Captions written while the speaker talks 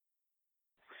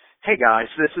Hey guys,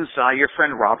 this is your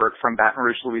friend Robert from Baton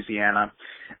Rouge, Louisiana.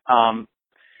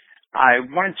 I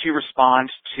wanted to respond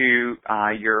to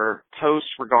your post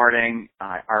regarding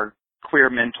our queer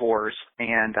mentors,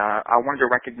 and I wanted to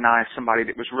recognize somebody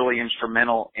that was really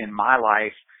instrumental in my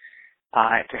life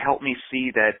to help me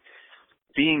see that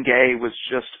being gay was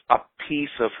just a piece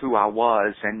of who I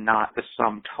was and not the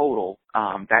sum total.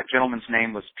 That gentleman's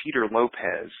name was Peter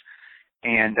Lopez.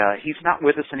 And he's not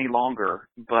with us any longer,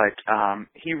 but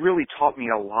he really taught me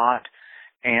a lot.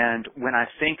 And when I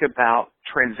think about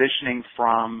transitioning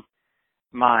from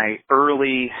my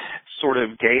early sort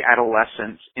of gay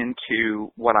adolescence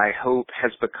into what I hope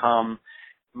has become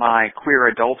my queer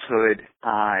adulthood,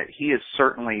 he is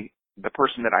certainly the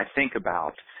person that I think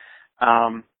about.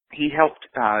 He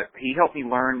helped me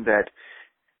learn that,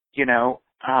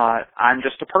 I'm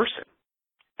just a person.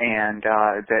 And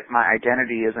that my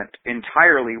identity isn't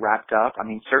entirely wrapped up. I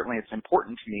mean, certainly it's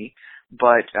important to me,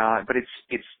 but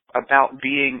it's about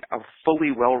being a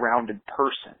fully well-rounded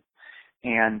person,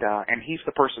 and he's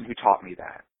the person who taught me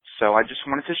that. So I just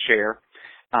wanted to share.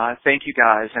 Thank you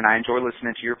guys, and I enjoy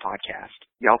listening to your podcast.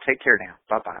 Y'all take care now.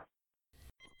 Bye-bye.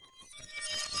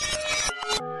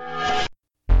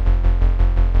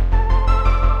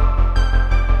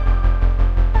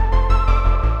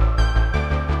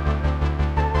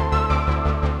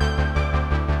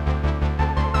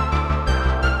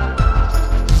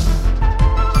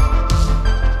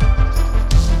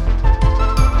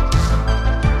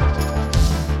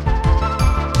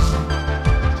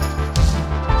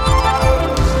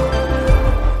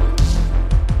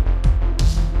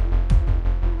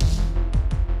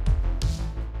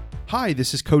 Hi,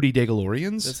 this is Cody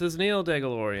Degalorians. This is Neil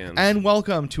Degalorians. And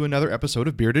welcome to another episode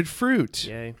of Bearded Fruit.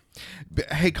 Yay.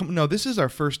 Hey, no, this is our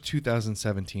first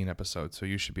 2017 episode, so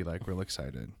you should be like real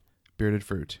excited. Bearded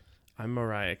Fruit. I'm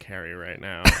Mariah Carey right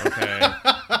now, okay?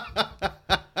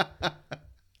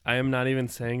 I am not even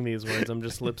saying these words. I'm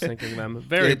just lip-syncing them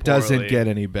very poorly. It doesn't get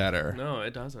any better. No,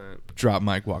 it doesn't. Drop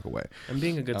mic, walk away. I'm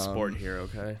being a good sport here,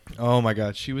 okay? Oh my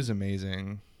God, she was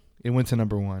amazing. It went to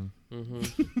number 1.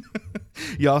 Mm-hmm.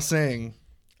 Y'all sing.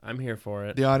 I'm here for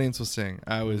it. The audience will sing.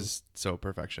 I was so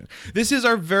perfection. This is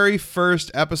our very first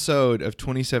episode of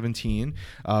 2017.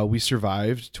 We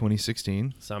survived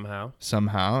 2016 somehow,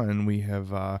 and we've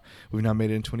now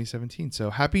made it in 2017. So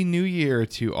happy New Year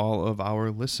to all of our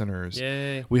listeners.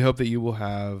 Yay! We hope that you will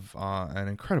have an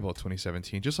incredible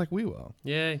 2017, just like we will.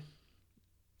 Yay!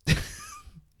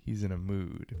 He's in a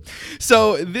mood.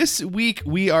 So this week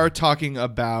we are talking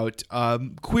about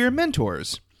queer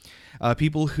mentors.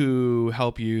 People who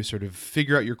help you sort of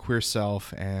figure out your queer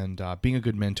self and being a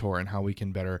good mentor, and how we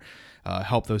can better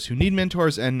help those who need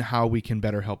mentors, and how we can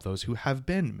better help those who have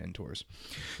been mentors.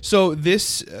 So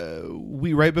this,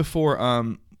 right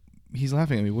before, he's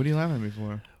laughing at me. What are you laughing at me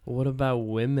for? What about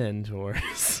women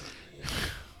mentors?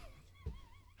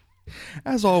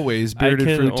 As always,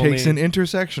 Bearded Fruit takes an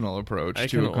intersectional approach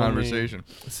to a conversation.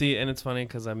 See, and it's funny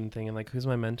because I'm thinking, like, who's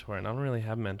my mentor? And I don't really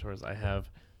have mentors. I have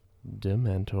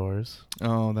dementors.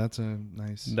 Oh, that's a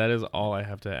nice... That is all I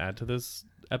have to add to this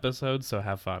episode, so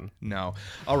have fun. No.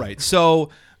 All right. So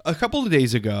a couple of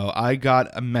days ago, I got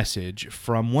a message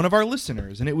from one of our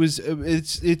listeners, and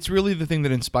it's really the thing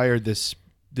that inspired this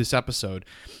episode.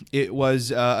 It was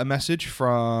a message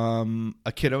from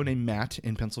a kiddo named Matt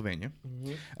in Pennsylvania. Mm-hmm.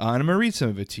 And I'm gonna read some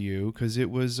of it to you because it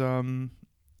was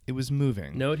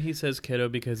moving. Note he says kiddo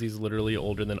because he's literally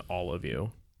older than all of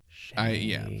you.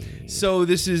 Yeah. So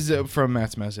this is from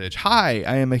Matt's message. Hi,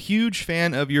 I am a huge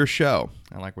fan of your show.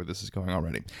 I like where this is going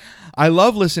already. I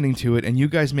love listening to it, and you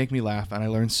guys make me laugh, and I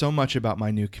learn so much about my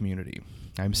new community.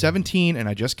 I'm 17, and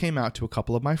I just came out to a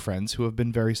couple of my friends who have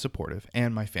been very supportive,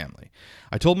 and my family.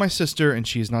 I told my sister, and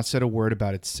she has not said a word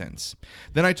about it since.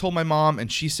 Then I told my mom,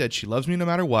 and she said she loves me no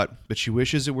matter what, but she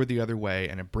wishes it were the other way,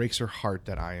 and it breaks her heart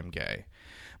that I am gay.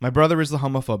 My brother is the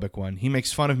homophobic one. He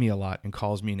makes fun of me a lot and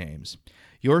calls me names.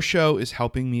 Your show is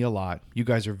helping me a lot. You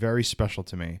guys are very special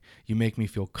to me. You make me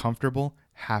feel comfortable,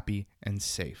 happy, and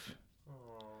safe.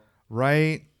 Aww.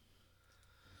 Right?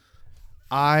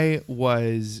 I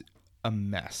was a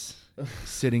mess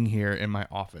sitting here in my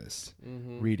office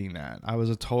reading that. I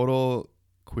was a total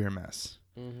queer mess.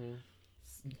 Mm-hmm.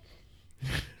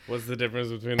 What's the difference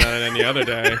between that and any other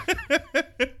day?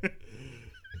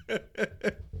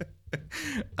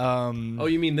 Oh,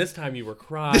 you mean this time you were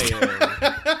crying?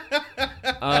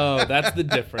 Oh, that's the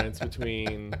difference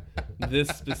between this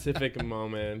specific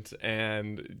moment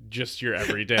and just your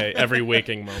every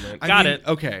waking moment. Got it.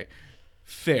 Okay.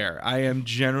 Fair. I am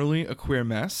generally a queer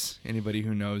mess. Anybody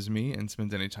who knows me and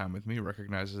spends any time with me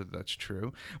recognizes that that's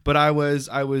true. But I was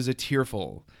a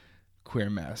tearful queer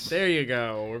mess. There you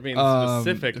go. We're being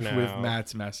specific now with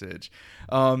Matt's message,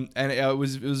 and it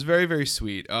was very, very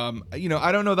sweet. You know,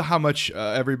 I don't know how much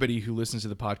everybody who listens to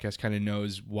the podcast kind of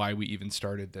knows why we even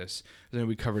started this. I mean,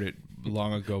 we covered it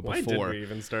long ago before. Why did we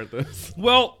even start this?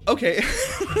 Well, okay.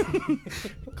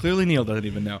 Clearly, Neil doesn't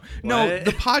even know. What? No,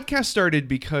 the podcast started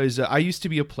because I used to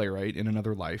be a playwright in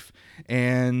another life,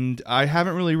 and I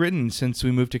haven't really written since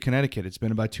we moved to Connecticut. It's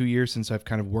been about 2 years since I've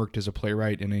kind of worked as a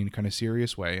playwright in a kind of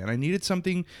serious way, and I needed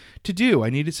something to do. I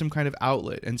needed some kind of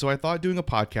outlet, and so I thought doing a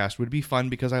podcast would be fun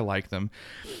because I like them.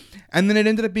 And then it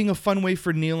ended up being a fun way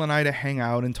for Neil and I to hang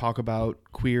out and talk about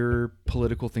queer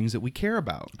political things that we care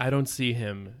about. I don't see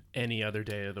him any other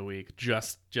day of the week,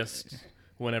 just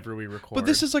whenever we record. But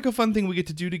this is like a fun thing we get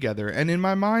to do together. And in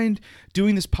my mind,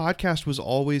 doing this podcast was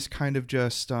always kind of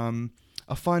just a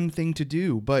fun thing to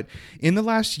do. But in the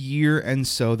last year and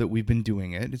so that we've been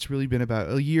doing it, it's really been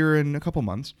about a year and a couple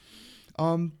months,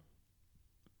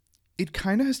 it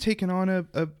kind of has taken on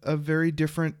a very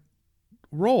different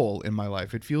role in my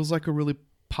life. It feels like a really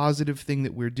positive thing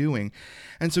that we're doing.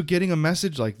 And so getting a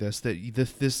message like this, that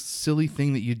this silly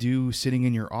thing that you do sitting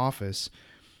in your office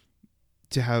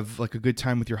to have like a good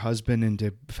time with your husband and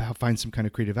to find some kind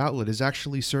of creative outlet, is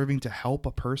actually serving to help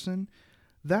a person.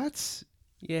 That's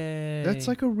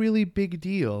like a really big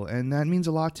deal, and that means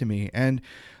a lot to me. And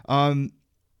not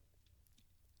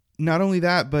only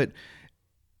that, but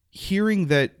hearing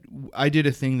that I did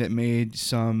a thing that made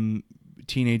some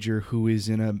teenager who is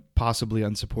in a possibly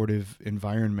unsupportive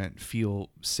environment feel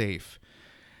safe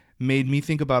made me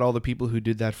think about all the people who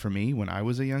did that for me when I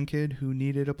was a young kid who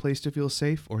needed a place to feel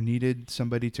safe or needed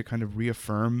somebody to kind of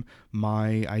reaffirm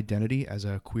my identity as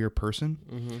a queer person.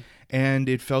 Mm-hmm. And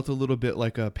it felt a little bit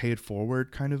like a Pay It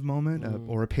Forward kind of moment,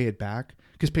 or a Pay It Back,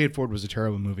 because Pay It Forward was a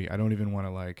terrible movie. I don't even want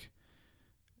to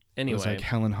Anyway, it was like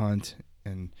Helen Hunt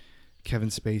and Kevin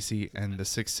Spacey and the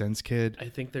Sixth Sense kid. I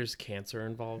think there's cancer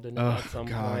involved in it at some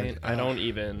point. I don't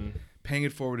even... Paying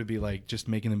It Forward would be like just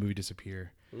making the movie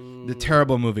disappear. The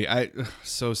terrible movie.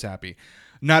 So sappy.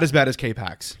 Not as bad as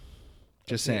K-Pax.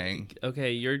 Just saying.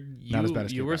 Okay, not as bad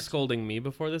as you were K-Pax. Scolding me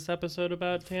before this episode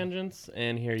about tangents,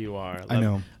 and here you are. I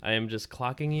know. I am just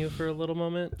clocking you for a little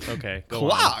moment. Okay, go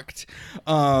Clocked.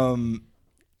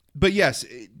 But yes,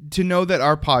 to know that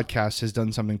our podcast has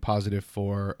done something positive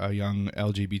for a young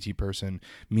LGBT person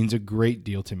means a great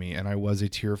deal to me, and I was a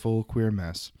tearful queer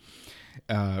mess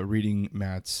reading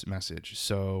Matt's message.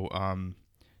 So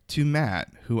to Matt,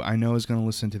 who I know is going to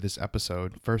listen to this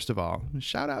episode, first of all,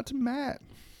 shout out to Matt.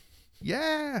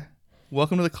 Yeah.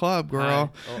 Welcome to the club,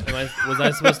 girl. Oh, was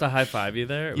I supposed to high five you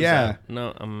there? Yeah.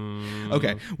 No.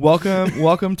 Okay.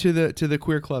 Welcome to the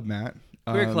queer club, Matt.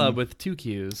 Queer club with 2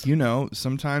 Qs. You know,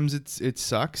 sometimes it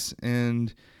sucks,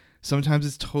 and sometimes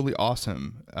it's totally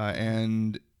awesome.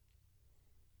 And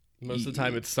most of the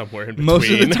time, it's somewhere in between. Most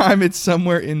of the time, it's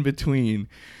somewhere in between.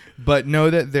 But know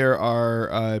that there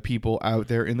are people out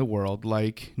there in the world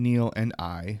like Neil and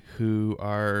I who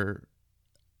are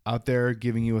out there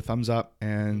giving you a thumbs up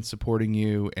and supporting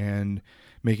you and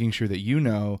making sure that you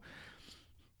know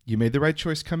you made the right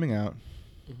choice coming out.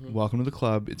 Mm-hmm. Welcome to the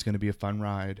club. It's going to be a fun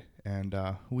ride. And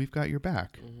we've got your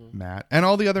back, Matt, and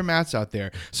all the other Matts out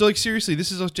there. So, like, seriously,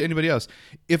 this is to anybody else.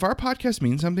 If our podcast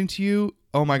means something to you,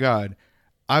 oh my God,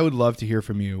 I would love to hear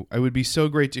from you. It would be so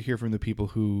great to hear from the people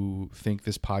who think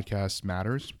this podcast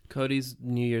matters. Cody's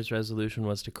New Year's resolution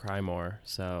was to cry more,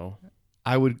 so...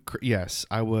 I would.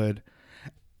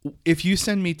 If you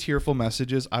send me tearful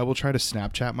messages, I will try to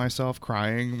Snapchat myself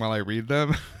crying while I read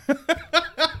them.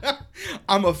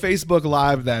 I'm a Facebook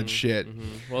Live that shit.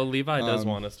 Mm-hmm. Well, Levi does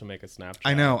want us to make a Snapchat.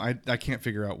 I know. I can't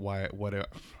figure out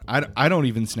I don't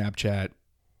even Snapchat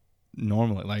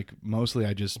normally. Like, mostly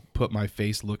I just put my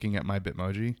face looking at my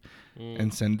Bitmoji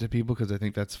and send it to people because I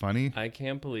think that's funny. I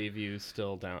can't believe you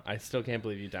I still can't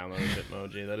believe you downloaded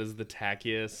Bitmoji. That is the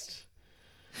tackiest.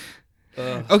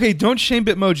 Okay, don't shame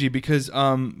Bitmoji because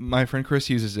my friend Chris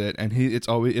uses it and it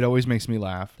always makes me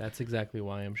laugh. That's exactly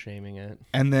why I'm shaming it.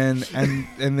 And then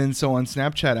so on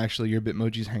Snapchat, actually, your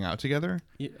Bitmojis hang out together.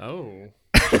 Oh.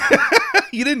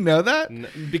 You didn't know that?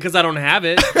 Because I don't have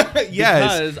it.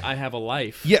 Yes. Because I have a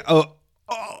life. Yeah. Oh.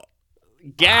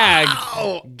 Gagged.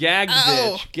 Ow. Gagged,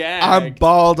 Ow. bitch. Gagged. I'm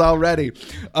bald already.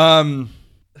 No,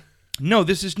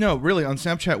 really on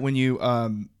Snapchat when you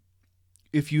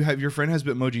if you have your friend has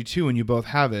Bitmoji too and you both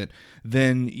have it,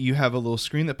 then you have a little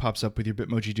screen that pops up with your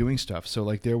Bitmoji doing stuff. So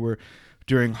like there were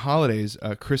during holidays,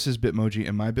 Chris's Bitmoji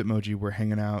and my Bitmoji were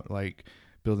hanging out like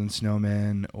building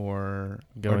snowmen or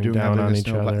going down on each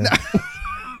other.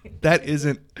 That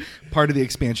isn't part of the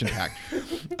expansion pack.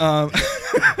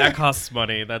 That costs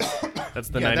money. That's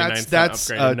the yeah, 99 cent that's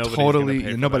upgrade. And nobody's totally gonna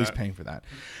pay for nobody's that. paying for that.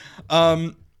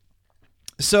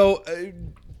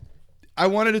 I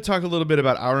wanted to talk a little bit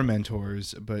about our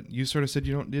mentors, but you sort of said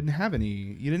you didn't have any.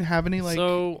 You didn't have any like.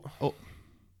 So oh,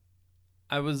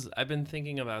 I've been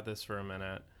thinking about this for a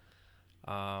minute.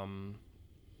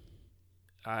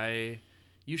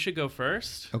 You should go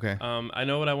first. Okay. I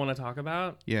know what I want to talk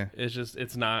about. Yeah.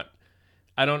 It's not.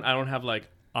 I don't have like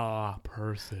a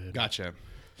person. Gotcha.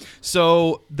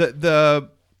 So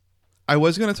I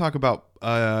was going to talk about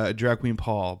Drag Queen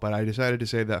Paul, but I decided to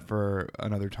save that for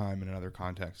another time in another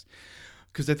context.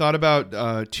 Because I thought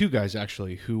about two guys,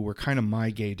 actually, who were kind of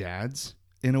my gay dads,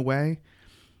 in a way.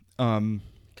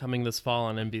 Coming this fall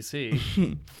on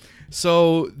NBC.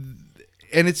 So,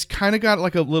 and it's kind of got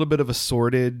like a little bit of a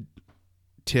sordid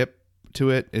tip to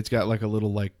it. It's got like a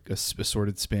little like a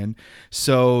sordid spin.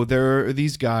 So there are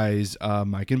these guys,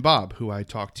 Mike and Bob, who I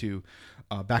talked to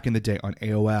back in the day on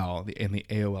AOL, in the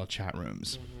AOL chat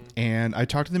rooms. And I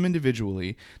talked to them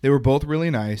individually. They were both really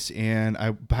nice, and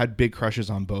I had big crushes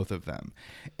on both of them.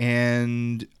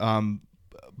 And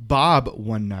Bob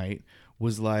one night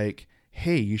was like,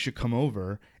 hey, you should come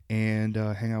over and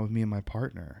hang out with me and my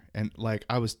partner. And like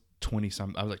I was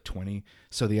 20-something. I was like 20.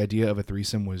 So the idea of a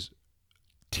threesome was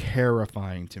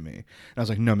terrifying to me. And I was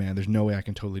like, no, man, there's no way I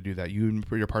can totally do that. You and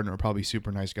your partner are probably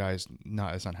super nice guys.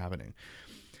 It's not happening.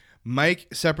 Mike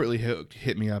separately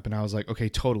hit me up, and I was like, okay,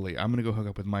 totally. I'm going to go hook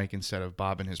up with Mike instead of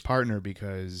Bob and his partner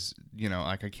because,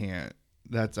 like I can't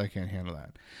handle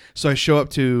that. So I show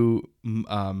up to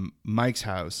Mike's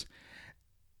house,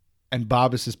 and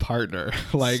Bob is his partner.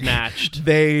 Like Snatched.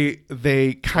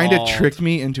 They kind of tricked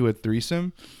me into a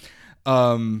threesome.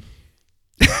 Into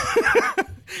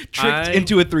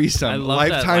a threesome. I love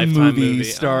Lifetime that movie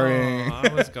starring. Oh,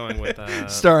 I was going with that.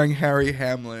 Starring Harry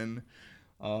Hamlin.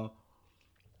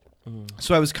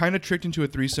 So I was kind of tricked into a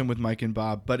threesome with Mike and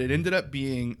Bob, but it ended up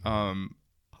being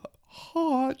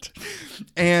hot.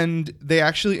 And they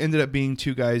actually ended up being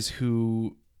two guys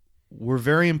who were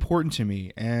very important to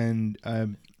me. And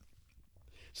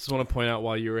just want to point out,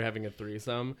 while you were having a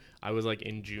threesome, I was like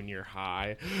in junior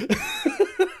high.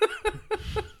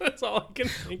 That's all I can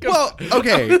think of. Well,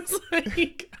 okay.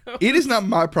 Like, it is not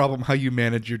my problem how you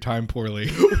manage your time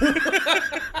poorly.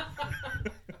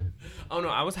 Oh no,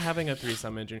 I was having a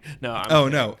threesome in junior. No.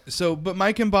 No. So, but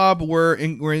Mike and Bob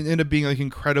ended up being like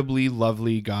incredibly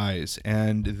lovely guys,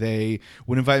 and they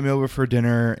would invite me over for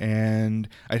dinner, and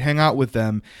I'd hang out with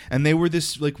them, and they were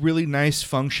this like really nice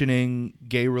functioning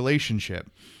gay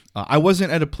relationship. I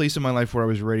wasn't at a place in my life where I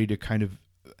was ready to kind of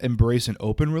embrace an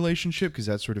open relationship because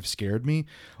that sort of scared me.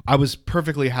 I was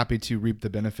perfectly happy to reap the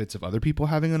benefits of other people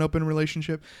having an open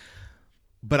relationship,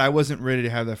 but I wasn't ready to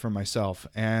have that for myself.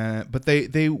 But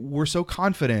they were so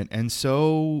confident and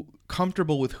so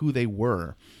comfortable with who they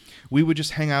were. We would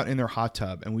just hang out in their hot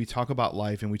tub, and we talk about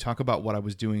life, and we talk about what I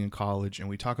was doing in college, and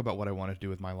we talk about what I wanted to do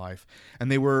with my life. And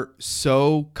they were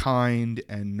so kind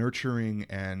and nurturing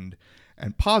and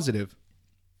positive.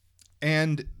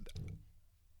 And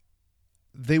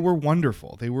they were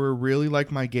wonderful. They were really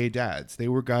like my gay dads. They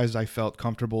were guys I felt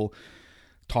comfortable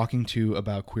talking to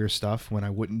about queer stuff when I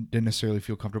didn't necessarily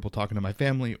feel comfortable talking to my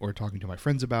family or talking to my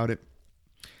friends about it.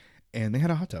 And they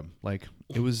had a hot tub. Like,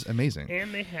 it was amazing.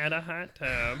 And they had a hot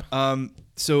tub.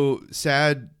 So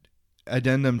sad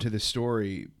addendum to this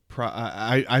story.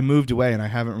 I moved away, and I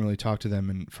haven't really talked to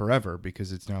them in forever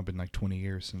because it's now been like 20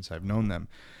 years since I've known them.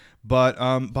 But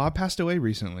Bob passed away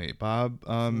recently. Bob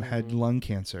had lung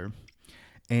cancer.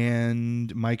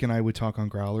 And Mike and I would talk on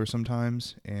Growler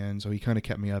sometimes, and so he kind of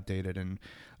kept me updated. And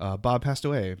Bob passed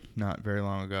away not very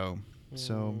long ago,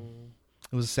 so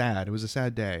it was sad. It was a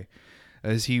sad day,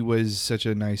 as he was such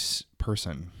a nice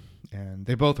person, and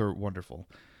they both are wonderful.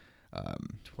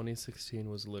 2016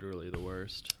 was literally the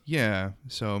worst. Yeah.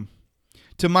 So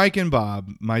to Mike and Bob,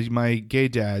 my gay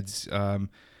dads,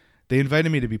 they invited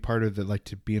me to be part of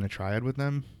to be in a triad with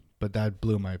them, but that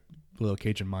blew my little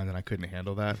Cajun mind, and I couldn't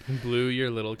handle that. Blew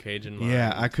your little Cajun mind.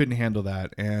 Yeah, I couldn't handle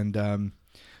that. And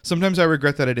sometimes I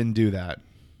regret that I didn't do that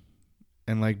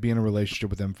and be in a relationship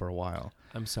with them for a while.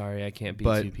 I'm sorry, I can't be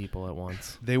two people at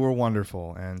once. They were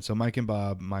wonderful. And so Mike and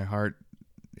Bob, my heart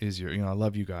is I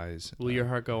love you guys. Will your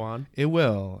heart go on? It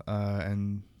will.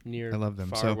 And near, I love them.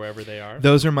 Far, so wherever they are.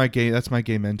 That's my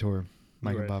gay mentor,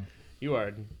 Mike and Bob. You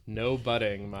are no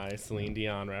budding my Celine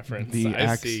Dion reference.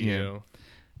 I see you.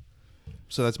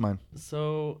 So that's mine.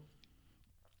 So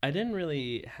I didn't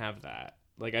really have that.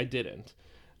 I didn't.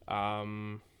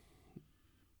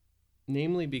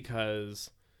 Namely because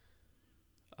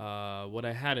what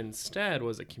I had instead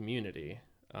was a community.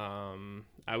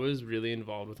 I was really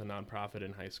involved with a nonprofit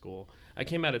in high school. I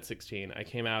came out at 16. I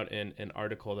came out in an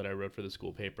article that I wrote for the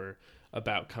school paper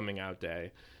about coming out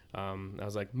day. I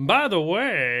was like, by the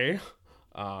way,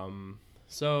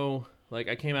 so like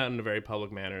I came out in a very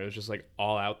public manner. It was just like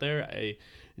all out there. I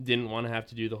didn't want to have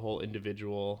to do the whole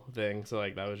individual thing. So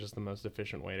like that was just the most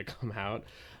efficient way to come out.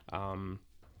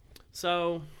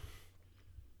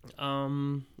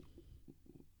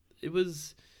 It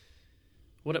was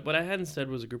what I had instead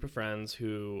was a group of friends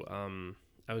who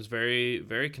I was very,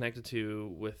 very connected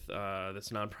to with this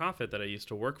nonprofit that I used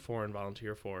to work for and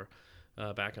volunteer for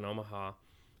back in Omaha.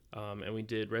 And we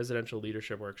did residential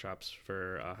leadership workshops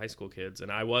for high school kids.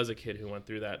 And I was a kid who went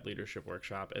through that leadership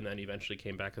workshop and then eventually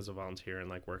came back as a volunteer and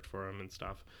like worked for them and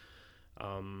stuff.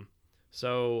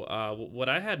 What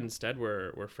I had instead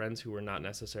were friends who were not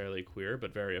necessarily queer,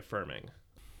 but very affirming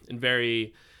and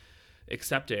very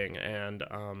accepting. And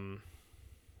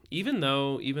even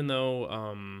though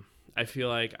I feel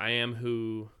like I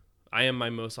am my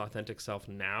most authentic self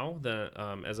now,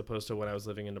 as opposed to when I was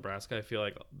living in Nebraska, I feel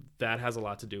like that has a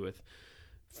lot to do with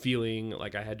feeling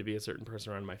like I had to be a certain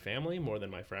person around my family more than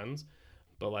my friends.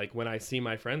 But like when I see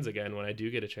my friends again, when I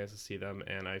do get a chance to see them,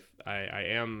 and I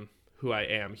am who I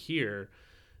am here,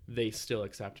 they still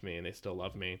accept me and they still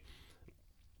love me.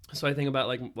 So I think about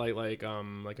like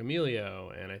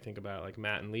Emilio, and I think about like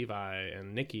Matt and Levi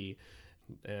and Nikki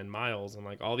and Miles and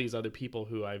like all these other people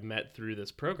who I've met through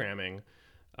this programming.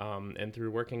 And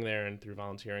through working there and through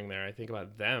volunteering there, I think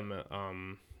about them,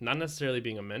 not necessarily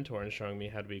being a mentor and showing me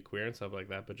how to be queer and stuff like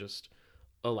that, but just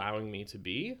allowing me to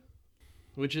be,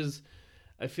 which is,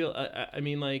 I feel, I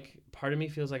mean, like, part of me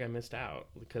feels like I missed out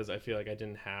because I feel like I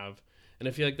didn't have, and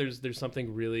I feel like there's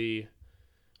something really,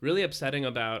 really upsetting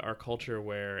about our culture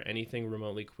where anything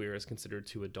remotely queer is considered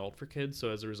too adult for kids.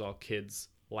 So as a result, kids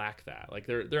lack that. Like,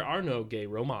 there are no gay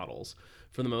role models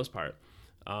for the most part.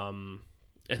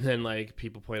 And then, like,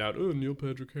 people point out, oh, Neil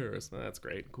Patrick Harris. That's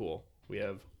great. Cool. We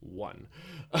have one.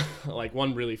 Like,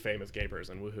 one really famous gay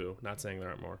person. Woohoo. Not saying there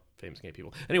aren't more famous gay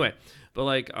people. Anyway, but,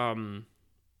 like,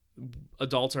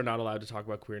 adults are not allowed to talk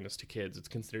about queerness to kids. It's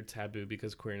considered taboo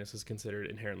because queerness is considered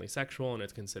inherently sexual, and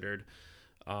it's considered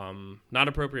not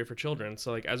appropriate for children.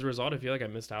 So, like, as a result, I feel like I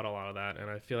missed out a lot of that. And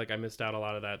I feel like I missed out a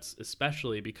lot of that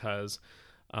especially because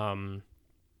of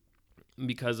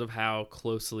how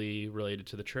closely related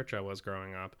to the church I was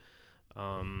growing up.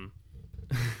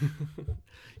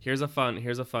 Here's a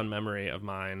fun memory of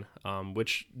mine,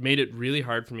 which made it really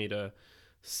hard for me to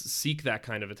seek that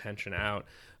kind of attention out.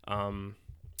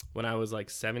 When I was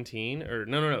like 17, or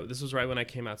no, this was right when I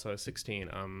came out, so I was 16.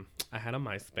 I had a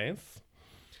MySpace,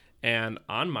 and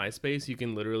on MySpace, you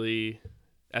can literally,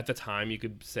 at the time, you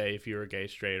could say if you were gay,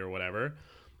 straight, or whatever.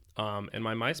 And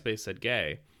my MySpace said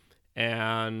gay.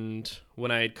 And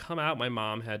when I had come out, my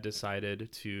mom had decided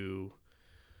to,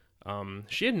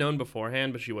 she had known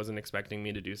beforehand, but she wasn't expecting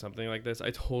me to do something like this.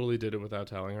 I totally did it without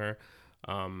telling her.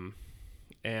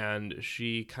 And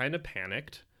she kind of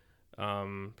panicked,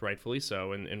 rightfully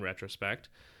so in retrospect.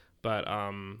 But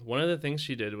one of the things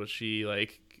she did was she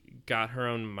like got her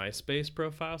own MySpace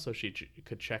profile so she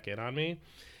could check in on me.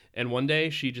 And one day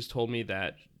she just told me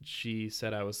that she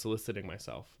said I was soliciting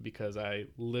myself because I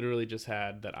literally just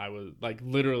had that I was like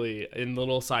literally in the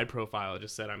little side profile, it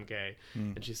just said I'm gay.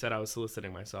 And she said I was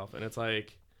soliciting myself. And it's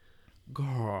like,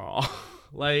 girl,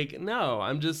 like, no,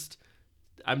 I'm just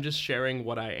sharing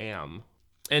what I am.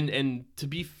 And to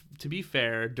be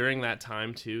fair, during that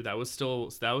time too, that was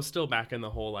still back in the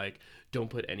whole, like, don't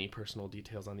put any personal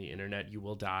details on the internet, you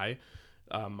will die.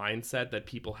 Mindset that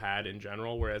people had in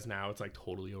general, whereas now it's like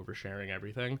totally oversharing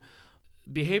everything.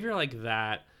 Behavior like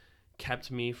that kept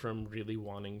me from really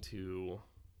wanting to,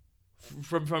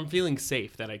 from feeling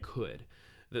safe that I could,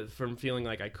 from feeling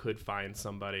like I could find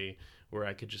somebody where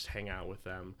I could just hang out with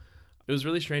them. It was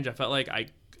really strange. I felt like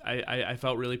I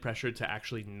felt really pressured to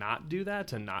actually not do that,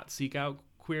 to not seek out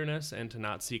queerness and to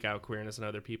not seek out queerness in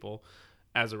other people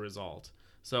as a result.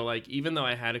 So, like, even though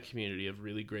I had a community of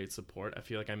really great support, I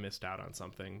feel like I missed out on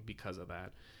something because of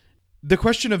that. The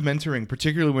question of mentoring,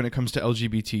 particularly when it comes to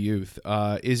LGBT youth,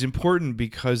 is important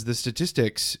because the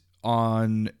statistics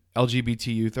on LGBT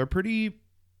youth are pretty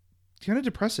kind of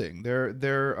depressing.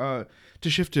 They're to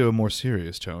shift to a more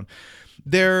serious tone,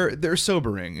 they're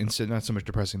sobering instead, not so much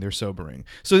depressing. They're sobering.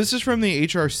 So this is from the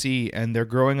HRC and their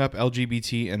Growing Up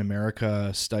LGBT in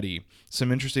America study.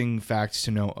 Some interesting facts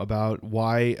to know about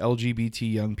why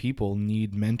LGBT young people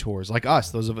need mentors like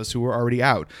us, those of us who are already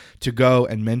out, to go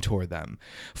and mentor them.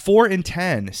 4 in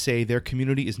 10 say their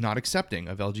community is not accepting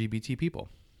of LGBT people.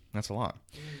 That's a lot.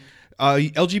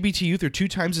 LGBT youth are 2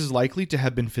 times as likely to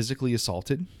have been physically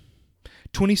assaulted,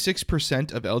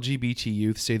 26% of LGBT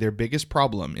youth say their biggest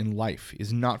problem in life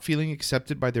is not feeling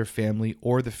accepted by their family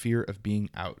or the fear of being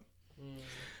out.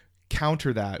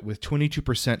 Counter that with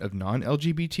 22% of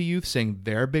non-LGBT youth saying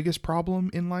their biggest problem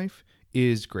in life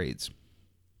is grades.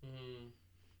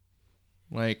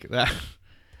 Like that.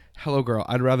 Hello, girl.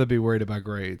 I'd rather be worried about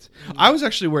grades. I was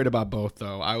actually worried about both,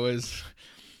 though. I was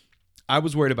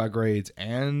worried about grades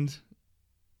and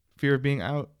fear of being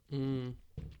out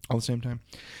all the same time.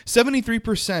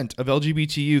 73% of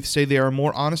LGBT youth say they are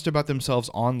more honest about themselves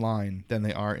online than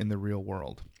they are in the real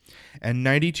world. And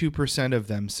 92% of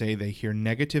them say they hear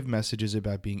negative messages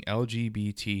about being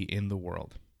LGBT in the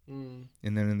world and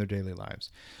then in their daily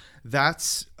lives.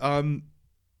 That's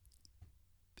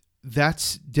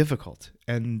difficult.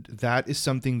 And that is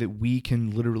something that we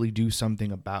can literally do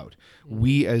something about.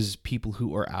 We, as people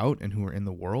who are out and who are in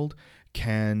the world,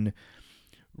 can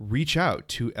reach out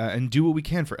to and do what we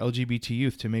can for LGBT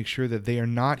youth to make sure that they are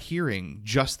not hearing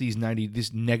just these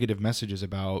negative messages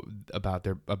about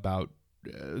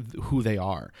who they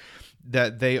are,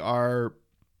 that there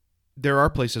are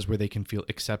places where they can feel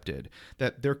accepted,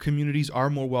 that their communities are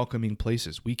more welcoming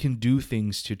places. We can do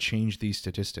things to change these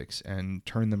statistics and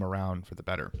turn them around for the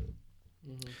better.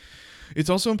 It's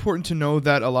also important to know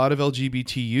that a lot of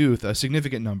LGBT youth, a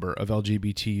significant number of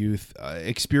LGBT youth,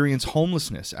 experience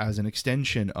homelessness as an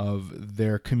extension of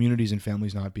their communities and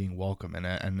families not being welcome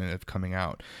and of coming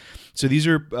out. So these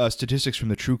are statistics from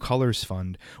the True Colors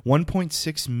Fund.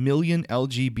 1.6 million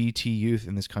LGBT youth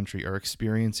in this country are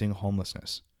experiencing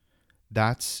homelessness.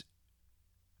 That's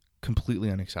completely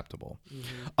unacceptable.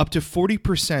 Up to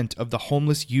 40% of the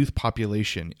homeless youth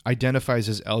population identifies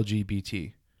as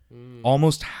LGBT.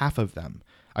 Almost half of them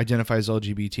identify as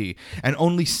LGBT, and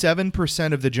only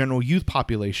 7% of the general youth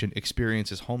population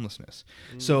experiences homelessness.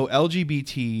 So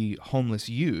LGBT homeless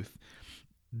youth,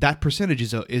 that percentage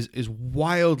is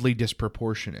wildly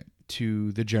disproportionate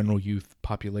to the general youth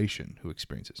population who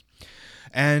experiences.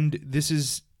 And this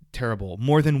is terrible.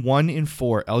 More than 1 in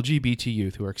 4 LGBT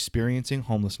youth who are experiencing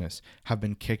homelessness have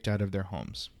been kicked out of their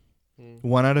homes.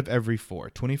 1 out of every 4,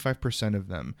 25% of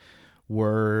them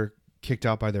were kicked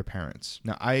out by their parents.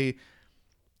 Now, I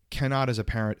cannot as a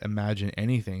parent imagine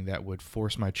anything that would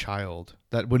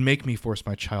make me force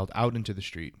my child out into the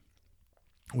street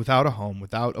without a home,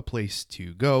 without a place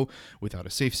to go, without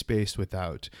a safe space,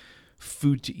 without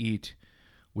food to eat,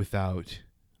 without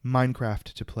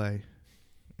Minecraft to play.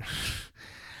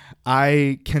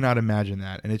 I cannot imagine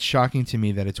that, and it's shocking to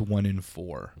me that it's 1 in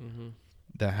 4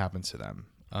 that happens to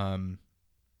them.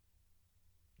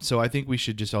 So I think we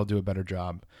should just all do a better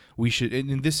job. We're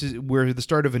at the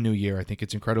start of a new year. I think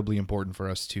it's incredibly important for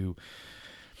us to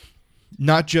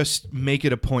not just make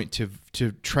it a point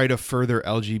to try to further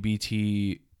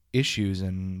LGBT issues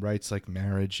and rights like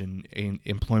marriage and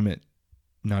employment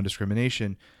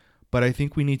non-discrimination, but I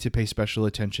think we need to pay special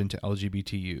attention to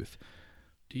LGBT youth.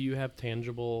 Do you have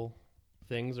tangible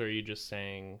things, or are you just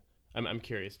saying... I'm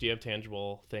curious. Do you have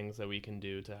tangible things that we can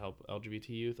do to help LGBT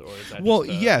youth, or is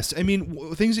that yes. I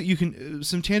mean, things that you can,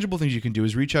 some tangible things you can do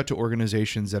is reach out to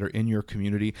organizations that are in your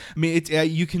community. I mean, it's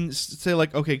you can say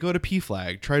like, okay, go to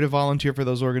PFLAG, try to volunteer for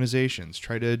those organizations,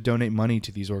 try to donate money to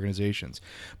these organizations.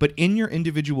 But in your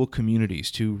individual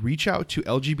communities, to reach out to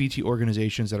LGBT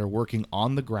organizations that are working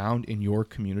on the ground in your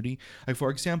community. Like, for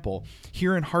example,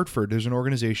 here in Hartford, there's an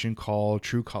organization called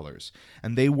True Colors,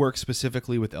 and they work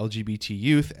specifically with LGBT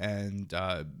youth, and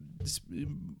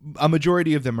a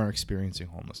majority of them are experiencing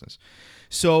homelessness.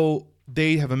 So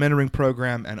they have a mentoring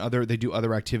program and they do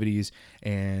other activities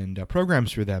and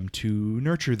programs for them to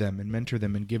nurture them and mentor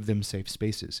them and give them safe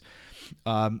spaces.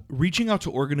 Reaching out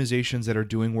to organizations that are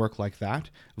doing work like that,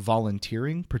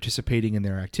 volunteering, participating in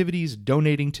their activities,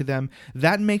 donating to them,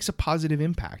 that makes a positive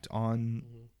impact on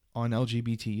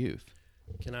LGBT youth.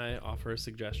 Can I offer a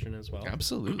suggestion as well?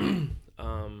 Absolutely.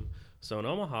 So in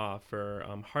Omaha for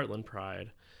Heartland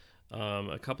Pride,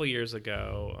 a couple years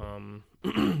ago,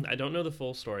 I don't know the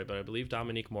full story, but I believe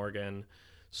Dominique Morgan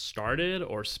started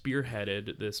or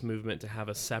spearheaded this movement to have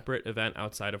a separate event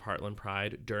outside of Heartland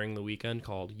Pride during the weekend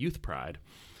called Youth Pride.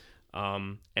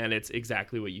 And it's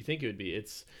exactly what you think it would be.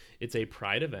 It's a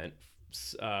Pride event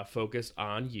focused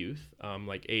on youth,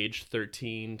 like age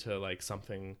 13 to like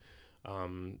something,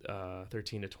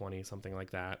 13 to 20, something like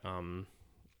that.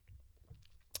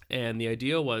 And the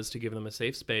idea was to give them a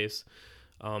safe space,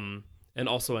 and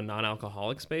also a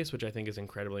non-alcoholic space, which I think is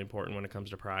incredibly important when it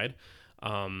comes to Pride,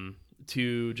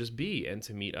 to just be and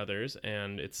to meet others.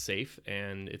 And it's safe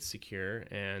and it's secure,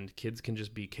 and kids can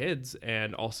just be kids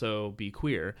and also be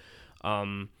queer.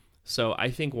 So I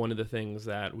think one of the things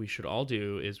that we should all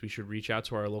do is we should reach out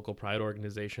to our local pride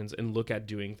organizations and look at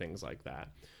doing things like that.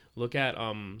 Look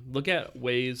at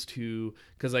ways to,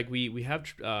 because like we have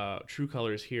True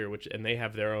Colors here, and they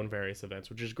have their own various events,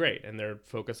 which is great, and they're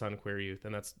focused on queer youth,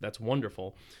 and that's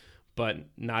wonderful. But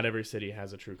not every city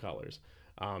has a True Colors.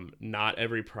 Not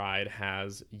every pride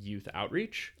has youth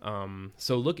outreach.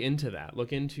 So look into that.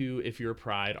 Look into if your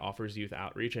pride offers youth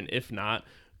outreach, and if not,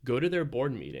 go to their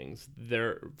board meetings.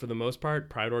 For the most part,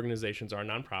 pride organizations are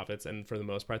nonprofits, and for the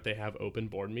most part, they have open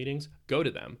board meetings. Go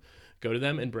to them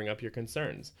and bring up your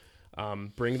concerns.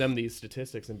 Bring them these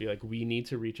statistics and be like, we need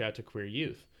to reach out to queer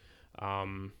youth.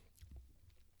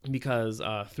 Because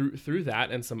through that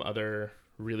and some other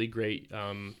really great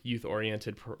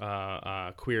youth-oriented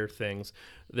queer things,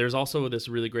 there's also this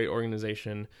really great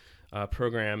organization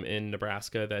program in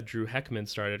Nebraska that Drew Heckman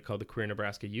started called the Queer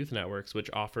Nebraska Youth Networks, which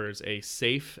offers a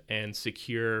safe and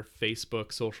secure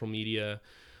Facebook social media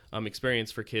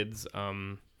experience for kids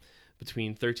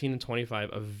between 13 and 25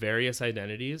 of various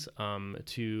identities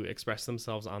to express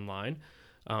themselves online,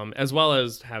 as well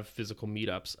as have physical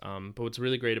meetups. But what's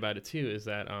really great about it too is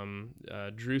that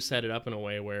Drew set it up in a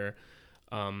way where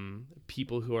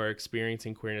people who are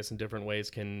experiencing queerness in different ways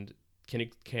can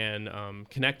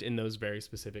connect in those very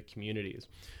specific communities.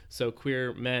 So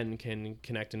queer men can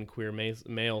connect in queer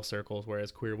male circles,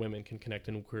 whereas queer women can connect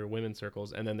in queer women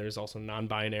circles. And then there's also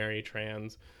non-binary,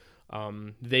 trans.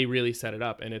 They really set it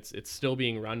up, and it's still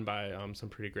being run by some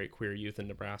pretty great queer youth in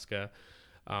Nebraska.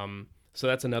 So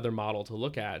that's another model to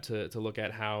look at, to look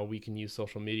at how we can use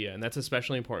social media. And that's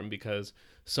especially important because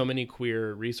so many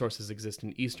queer resources exist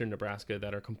in eastern Nebraska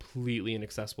that are completely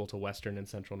inaccessible to western and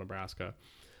central Nebraska.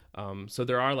 So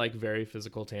there are like very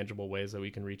physical, tangible ways that we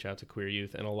can reach out to queer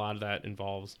youth. And a lot of that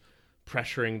involves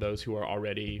pressuring those who are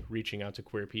already reaching out to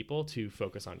queer people to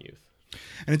focus on youth.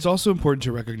 And it's also important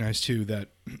to recognize, too, that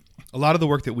a lot of the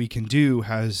work that we can do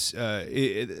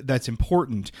that's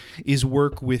important is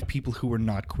work with people who are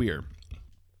not queer.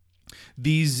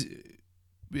 These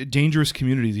dangerous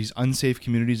communities, these unsafe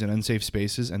communities and unsafe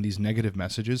spaces and these negative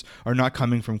messages are not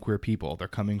coming from queer people. They're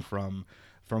coming from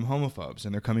homophobes,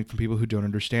 and they're coming from people who don't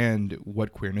understand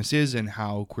what queerness is and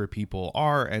how queer people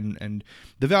are and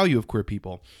the value of queer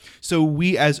people. So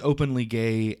we as openly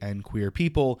gay and queer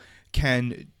people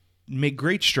can make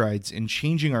great strides in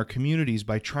changing our communities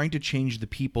by trying to change the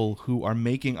people who are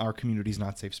making our communities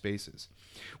not safe spaces.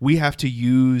 We have to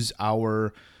use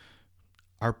our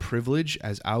privilege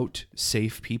as out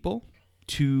safe people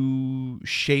to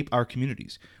shape our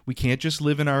communities. We can't just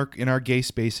live in our gay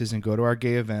spaces and go to our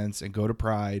gay events and go to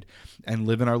Pride and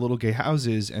live in our little gay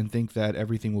houses and think that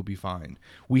everything will be fine.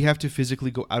 We have to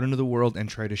physically go out into the world and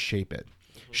try to shape it.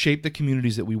 Shape the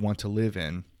communities that we want to live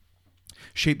in.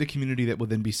 Shape the community that will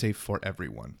then be safe for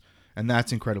everyone. And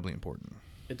that's incredibly important.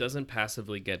 It doesn't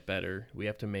passively get better. We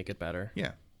have to make it better.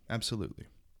 Yeah, absolutely.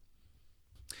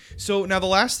 So now the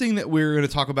last thing that we're going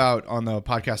to talk about on the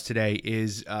podcast today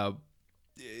is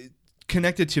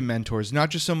connected to mentors, not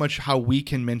just so much how we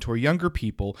can mentor younger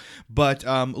people, but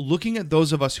looking at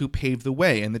those of us who paved the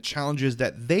way and the challenges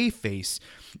that they face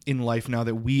in life now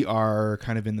that we are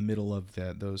kind of in the middle of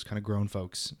those kind of grown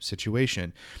folks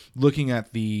situation, looking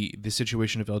at the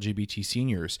situation of LGBT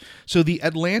seniors. So The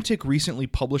Atlantic recently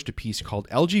published a piece called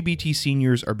LGBT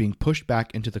Seniors Are Being Pushed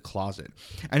Back into the Closet,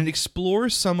 and it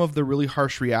explores some of the really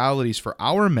harsh realities for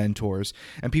our mentors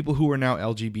and people who are now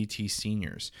LGBT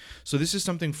seniors. So this is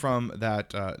something from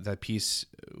that piece,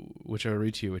 which I'll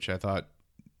read to you, which I thought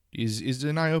is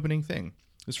an eye-opening thing.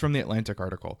 It's from the Atlantic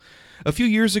article. A few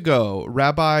years ago,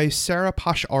 Rabbi Sarah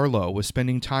Pash-Arlo was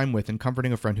spending time with and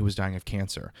comforting a friend who was dying of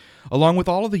cancer. Along with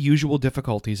all of the usual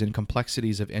difficulties and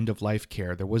complexities of end-of-life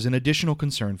care, there was an additional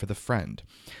concern for the friend.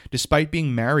 Despite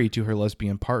being married to her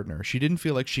lesbian partner, she didn't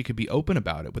feel like she could be open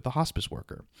about it with the hospice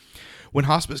worker. When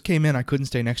hospice came in, I couldn't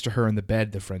stay next to her in the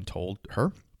bed, the friend told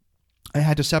her. I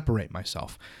had to separate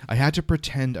myself. I had to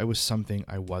pretend I was something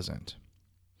I wasn't.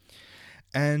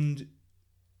 And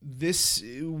this,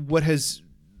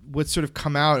 what's sort of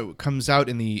comes out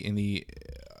in the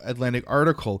Atlantic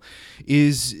article,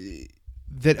 is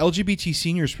that LGBT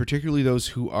seniors, particularly those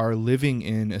who are living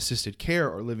in assisted care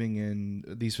or living in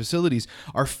these facilities,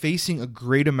 are facing a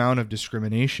great amount of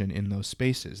discrimination in those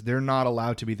spaces. They're not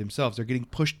allowed to be themselves. They're getting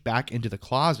pushed back into the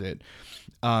closet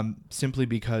simply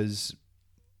because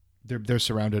they're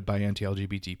surrounded by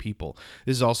anti-LGBT people.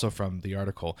 This is also from the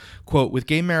article. Quote, with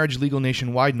gay marriage legal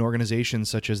nationwide and organizations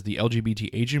such as the LGBT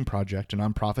Aging Project, a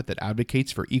nonprofit that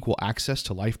advocates for equal access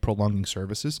to life-prolonging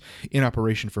services, in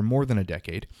operation for more than a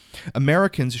decade,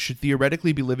 Americans should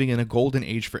theoretically be living in a golden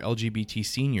age for LGBT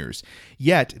seniors.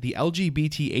 Yet, the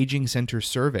LGBT Aging Center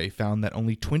survey found that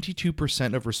only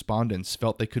 22% of respondents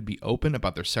felt they could be open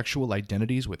about their sexual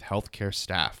identities with healthcare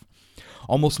staff.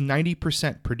 Almost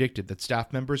 90% predicted that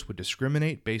staff members would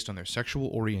discriminate based on their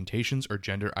sexual orientations or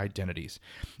gender identities,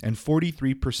 and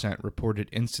 43% reported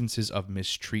instances of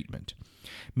mistreatment.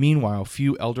 Meanwhile,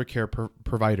 few elder care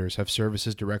providers have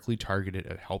services directly targeted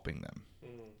at helping them.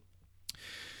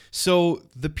 So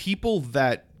the people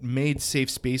that made safe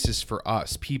spaces for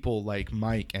us, people like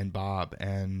Mike and Bob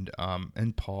and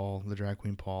Paul, the drag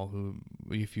queen Paul, who,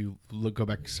 if you go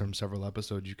back from several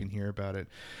episodes, you can hear about it.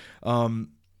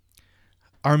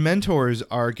 Our mentors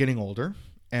are getting older,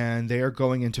 and they are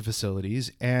going into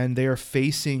facilities, and they are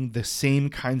facing the same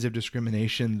kinds of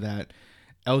discrimination that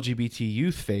LGBT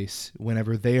youth face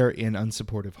whenever they are in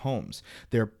unsupportive homes.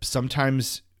 They're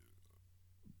sometimes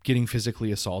getting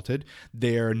physically assaulted.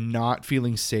 They're not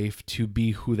feeling safe to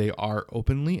be who they are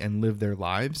openly and live their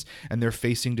lives, and they're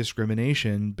facing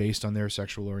discrimination based on their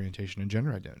sexual orientation and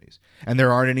gender identities. And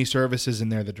there aren't any services in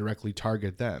there that directly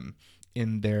target them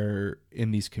in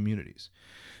these communities.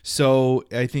 So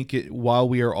I think while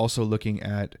we are also looking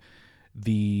at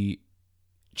the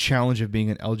challenge of being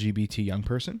an LGBT young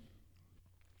person,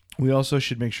 we also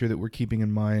should make sure that we're keeping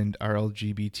in mind our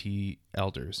LGBT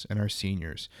elders and our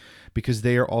seniors, because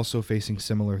they are also facing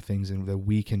similar things and that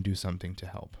we can do something to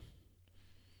help.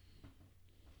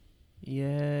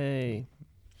 Yay.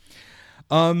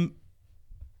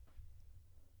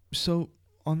 So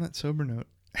on that sober note,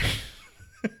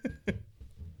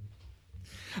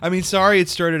 I mean, sorry it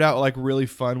started out like really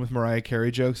fun with Mariah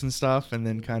Carey jokes and stuff, and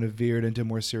then kind of veered into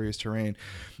more serious terrain.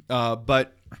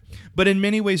 But in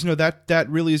many ways, no, that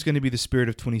really is going to be the spirit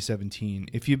of 2017.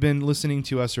 If you've been listening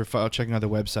to us or checking out the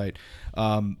website,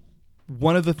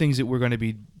 one of the things that we're going to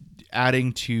be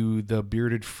adding to the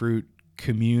Bearded Fruit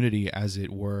community, as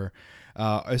it were,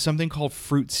 is something called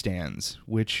fruit stands,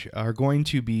 which are going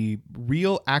to be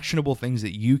real actionable things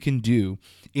that you can do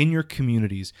in your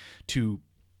communities to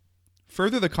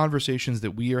further the conversations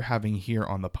that we are having here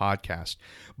on the podcast,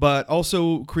 but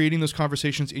also creating those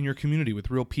conversations in your community with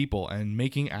real people and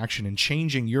making action and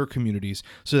changing your communities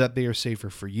so that they are safer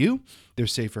for you, they're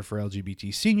safer for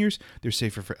LGBT seniors, they're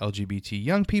safer for LGBT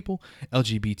young people,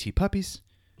 LGBT puppies,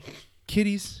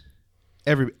 kitties,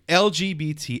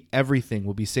 LGBT, everything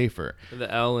will be safer.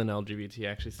 The L in LGBT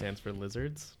actually stands for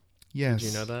lizards. Yes.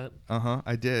 Did you know that? Uh-huh,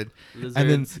 I did. Lizards, and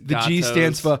then the gatos. G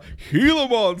stands for Gila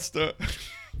Monster.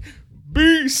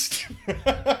 Beast.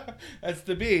 That's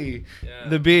the B. Yeah.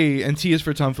 The B, and T is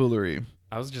for tomfoolery.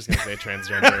 I was just going to say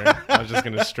transgender. I was just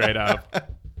going to straight up.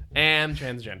 And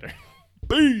transgender.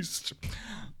 Beast.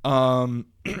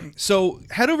 So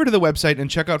head over to the website and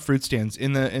check out fruit stands.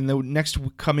 In the next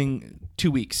coming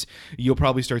 2 weeks, you'll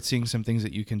probably start seeing some things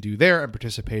that you can do there and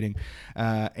participating.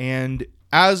 And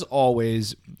as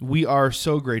always, we are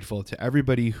so grateful to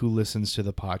everybody who listens to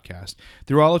the podcast.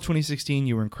 Through all of 2016,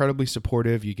 you were incredibly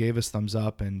supportive. You gave us thumbs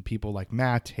up, and people like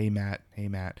Matt,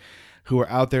 who are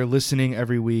out there listening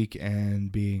every week and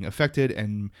being affected,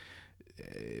 and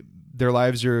their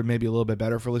lives are maybe a little bit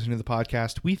better for listening to the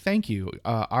podcast. We thank you.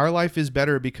 Our life is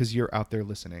better because you're out there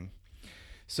listening.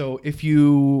 So if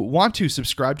you want to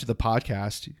subscribe to the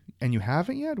podcast and you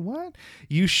haven't yet,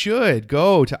 you should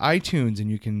go to iTunes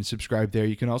and you can subscribe there.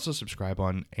 You can also subscribe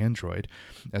on Android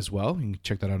as well. You can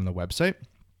check that out on the website.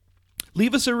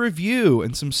 Leave us a review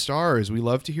and some stars. We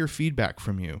love to hear feedback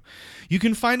from you. You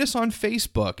can find us on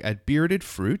Facebook at Bearded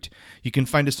Fruit. You can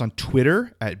find us on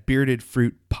Twitter at Bearded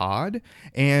Fruit Pod.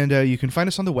 And you can find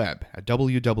us on the web at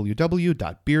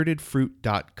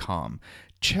www.beardedfruit.com.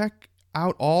 Check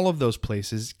out all of those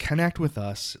places. Connect with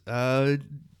us.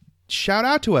 Shout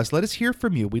out to us. Let us hear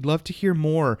from you. We'd love to hear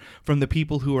more from the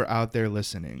people who are out there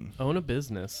listening. Own a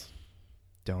business.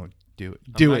 Don't do it.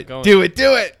 Do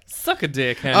it. Suck a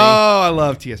dick, honey. Oh, I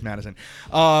love T.S. Madison.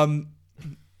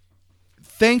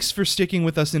 Thanks for sticking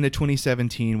with us into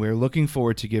 2017. We're looking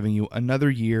forward to giving you another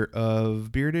year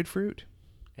of Bearded Fruit.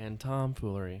 And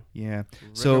tomfoolery. Yeah.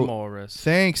 Rigor-mortis.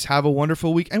 Thanks. Have a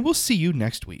wonderful week, and we'll see you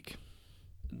next week.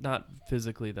 Not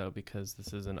physically, though, because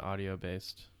this is an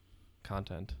audio-based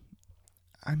content.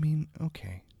 I mean,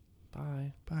 okay.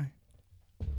 Bye. Bye.